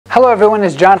Hello everyone,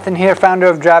 it's Jonathan here, founder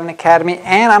of Driving Academy,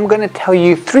 and I'm going to tell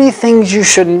you 3 things you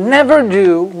should never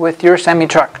do with your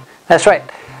semi-truck. That's right.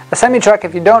 A semi-truck,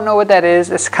 if you don't know what that is,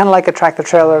 it's kind of like a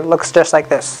tractor-trailer. It looks just like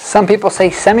this. Some people say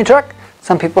semi-truck,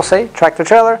 some people say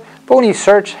tractor-trailer, but when you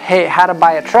search, hey, how to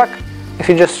buy a truck, if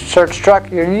you just search truck,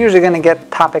 you're usually going to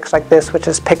get topics like this, which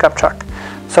is pickup truck.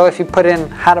 So if you put in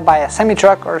how to buy a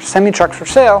semi-truck or semi-truck for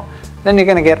sale, then you're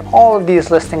going to get all of these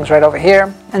listings right over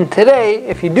here. And today,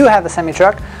 if you do have a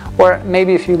semi-truck, or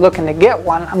maybe if you're looking to get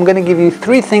one, I'm going to give you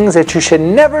 3 things that you should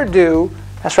never do.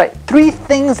 That's right, 3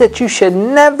 things that you should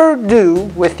never do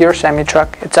with your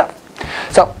semi-truck itself.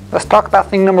 So let's talk about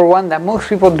thing number 1 that most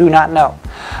people do not know.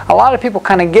 A lot of people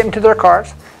kind of get into their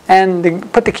cars and they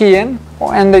put the key in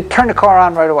and they turn the car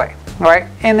on right away. Right?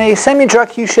 In a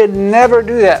semi-truck, you should never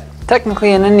do that.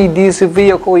 Technically, in any diesel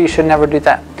vehicle, you should never do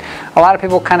that. A lot of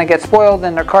people kind of get spoiled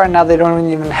in their car, and now they don't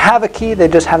even have a key, they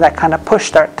just have that kind of push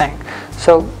start thing.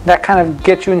 So that kind of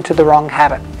gets you into the wrong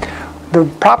habit. The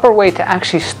proper way to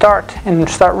actually start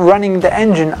running the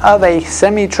engine of a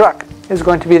semi-truck is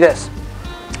going to be this.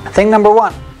 Thing number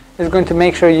 1 is going to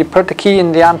make sure you put the key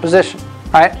in the on position,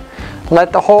 right?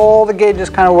 Let the gauges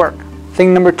kind of work.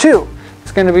 Thing number 2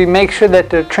 is going to be make sure that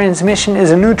the transmission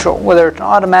is in neutral, whether it's an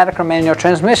automatic or manual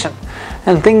transmission.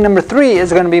 And thing number 3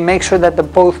 is going to be make sure that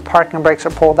both parking brakes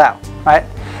are pulled out, right?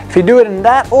 If you do it in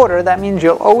that order, that means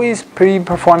you'll always be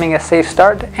performing a safe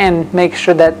start and make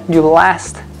sure that you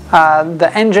last,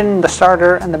 the engine, the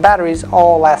starter, and the batteries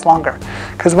all last longer.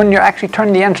 Because when you're actually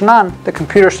turning the engine on, the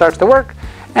computer starts to work,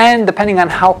 and depending on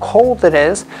how cold it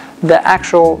is, the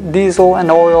actual diesel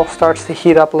and oil starts to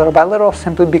heat up little by little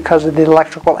simply because of the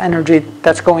electrical energy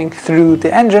that's going through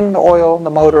the engine, the oil, the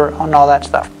motor, and all that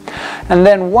stuff. And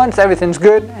then once everything's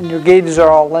good and your gauges are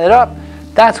all lit up,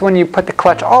 that's when you put the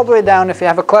clutch all the way down if you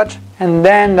have a clutch, and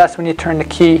then that's when you turn the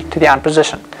key to the on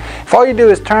position. If all you do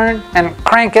is turn and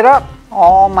crank it up,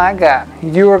 oh my God,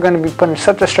 you are going to be putting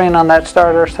such a strain on that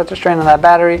starter, such a strain on that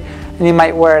battery, and you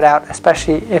might wear it out,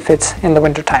 especially if it's in the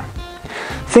winter time.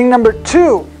 Thing number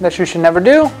 2 that you should never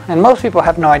do, and most people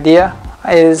have no idea,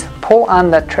 is pull on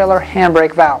the trailer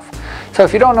handbrake valve. So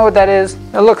if you don't know what that is,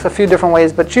 it looks a few different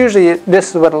ways, but usually this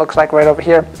is what it looks like right over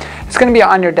here. It's going to be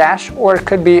on your dash, or it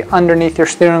could be underneath your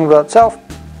steering wheel itself.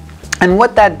 And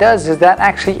what that does is that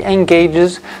actually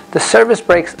engages the service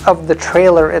brakes of the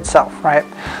trailer itself, right?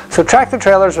 So tractor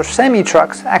trailers or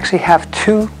semi-trucks actually have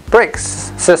 2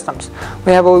 brakes systems.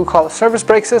 We have what we call a service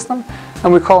brake system,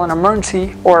 and we call an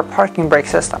emergency or a parking brake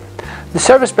system. The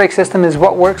service brake system is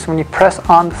what works when you press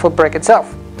on the foot brake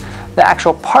itself. The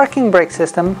actual parking brake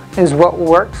system is what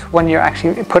works when you're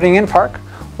actually putting in park,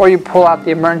 or you pull out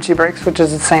the emergency brakes, which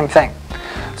is the same thing.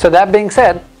 So that being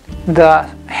said, the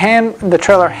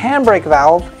trailer handbrake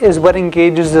valve is what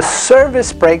engages the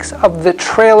service brakes of the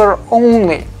trailer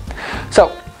only.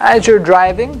 So as you're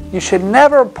driving, you should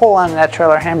never pull on that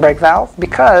trailer handbrake valve,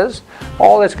 because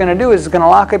all it's going to do is it's going to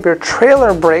lock up your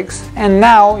trailer brakes, and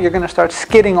now you're going to start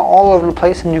skidding all over the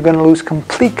place and you're going to lose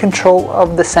complete control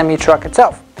of the semi-truck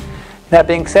itself. That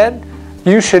being said,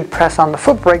 you should press on the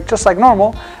foot brake just like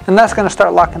normal, and that's going to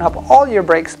start locking up all your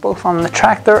brakes, both on the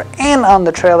tractor and on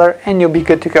the trailer, and you'll be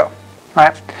good to go.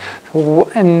 Right?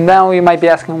 And now you might be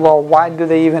asking, well, why do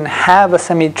they even have a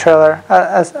semi-trailer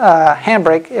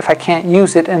handbrake if I can't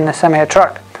use it in the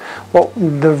semi-truck? Well,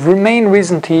 the main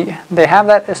reason they have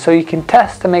that is so you can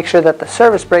test to make sure that the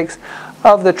service brakes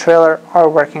of the trailer are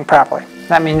working properly.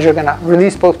 That means you're going to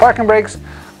release both parking brakes,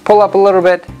 pull up a little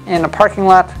bit in a parking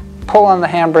lot, pull on the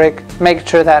handbrake, make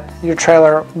sure that your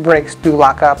trailer brakes do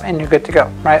lock up, and you're good to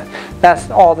go, right? That's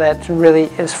all that really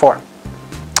is for.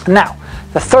 Now,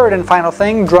 the third and final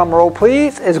thing, drum roll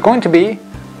please, is going to be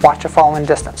watch a following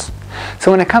distance.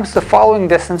 So when it comes to following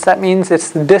distance, that means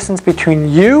it's the distance between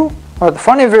you or the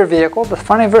front of your vehicle, the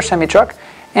front of your semi-truck,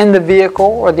 and the vehicle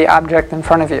or the object in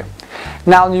front of you.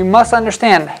 Now you must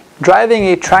understand, driving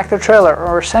a tractor trailer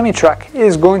or a semi-truck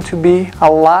is going to be a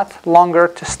lot longer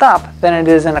to stop than it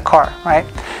is in a car, right?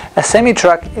 A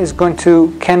semi-truck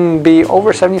can be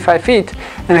over 75 feet,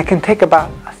 and it can take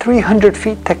about 300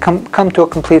 feet to come to a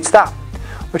complete stop.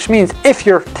 Which means if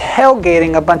you're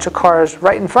tailgating a bunch of cars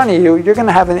right in front of you, you're going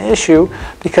to have an issue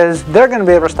because they're going to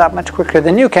be able to stop much quicker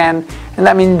than you can, and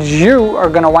that means you are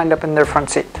going to wind up in their front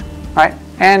seat, right?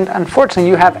 And unfortunately,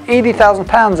 you have 80,000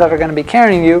 pounds that are going to be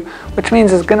carrying you, which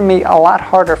means it's going to be a lot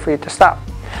harder for you to stop.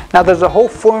 Now, there's a whole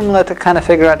formula to kind of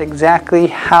figure out exactly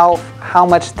how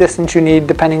much distance you need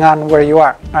depending on where you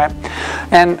are, right?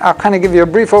 And I'll kind of give you a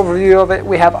brief overview of it.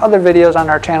 We have other videos on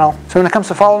our channel. So when it comes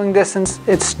to following distance,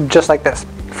 it's just like this.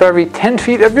 For every 10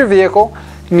 feet of your vehicle,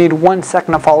 you need 1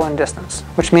 second of following distance,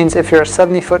 which means if you're a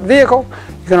 70-foot vehicle,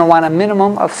 you you're going to want a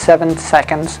minimum of 7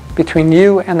 seconds between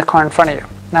you and the car in front of you.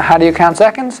 Now, how do you count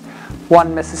seconds?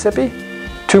 1 Mississippi,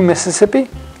 2 Mississippi,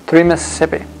 3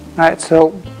 Mississippi. All right,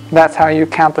 so that's how you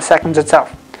count the seconds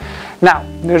itself. Now,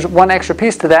 there's one extra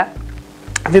piece to that.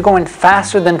 If you're going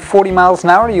faster than 40 miles an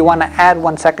hour, you want to add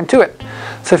 1 second to it.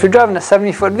 So if you're driving a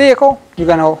 70-foot vehicle, you're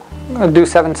going to do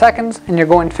 7 seconds, and you're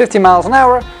going 50 miles an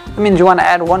hour, that means you want to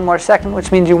add 1 more second,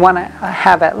 which means you want to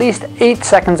have at least 8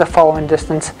 seconds of following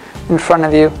distance in front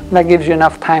of you. That gives you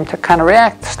enough time to kind of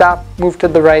react, stop, move to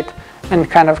the right, and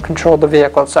kind of control the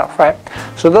vehicle itself, right?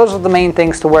 So those are the main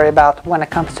things to worry about when it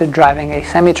comes to driving a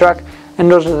semi-truck,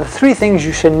 and those are the 3 things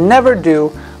you should never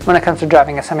do when it comes to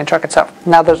driving a semi-truck itself.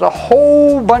 Now, there's a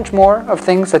whole bunch more of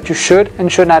things that you should and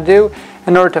should not do.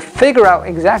 In order to figure out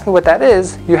exactly what that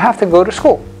is, you have to go to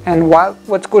school. And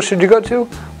what school should you go to?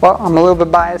 Well, I'm a little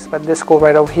bit biased, but this school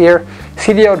right over here,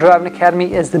 CDL Driving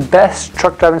Academy, is the best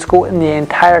truck driving school in the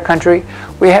entire country.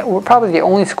 We're probably the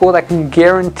only school that can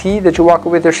guarantee that you walk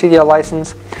away with your CDL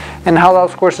license. And how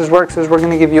those courses works is we're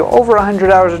going to give you over 100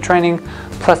 hours of training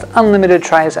plus unlimited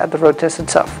tries at the road test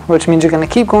itself, which means you're going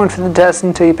to keep going for the test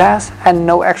until you pass at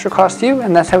no extra cost to you,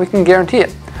 and that's how we can guarantee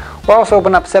it. We're also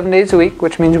open up 7 days a week,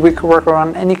 which means we can work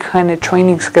around any kind of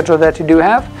training schedule that you do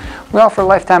have. We offer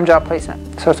lifetime job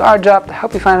placement. So it's our job to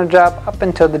help you find a job up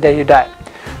until the day you die.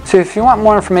 So if you want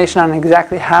more information on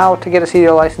exactly how to get a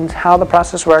CDL license, how the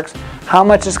process works, how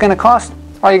much it's going to cost,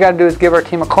 all you got to do is give our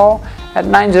team a call at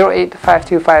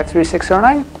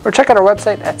 908-525-3609 or check out our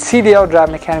website at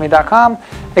cdldrivingacademy.com.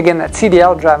 Again, that's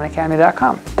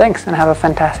cdldrivingacademy.com. Thanks, and have a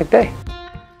fantastic day.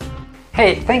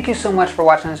 Hey, thank you so much for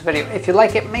watching this video. If you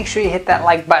like it, make sure you hit that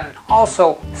like button.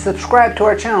 Also, subscribe to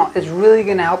our channel. It's really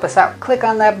going to help us out. Click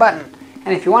on that button.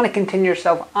 And if you want to continue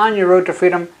yourself on your road to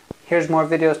freedom, here's more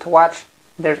videos to watch.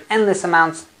 There's endless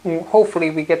amounts.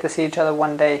 Hopefully we get to see each other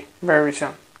one day very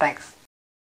soon. Thanks.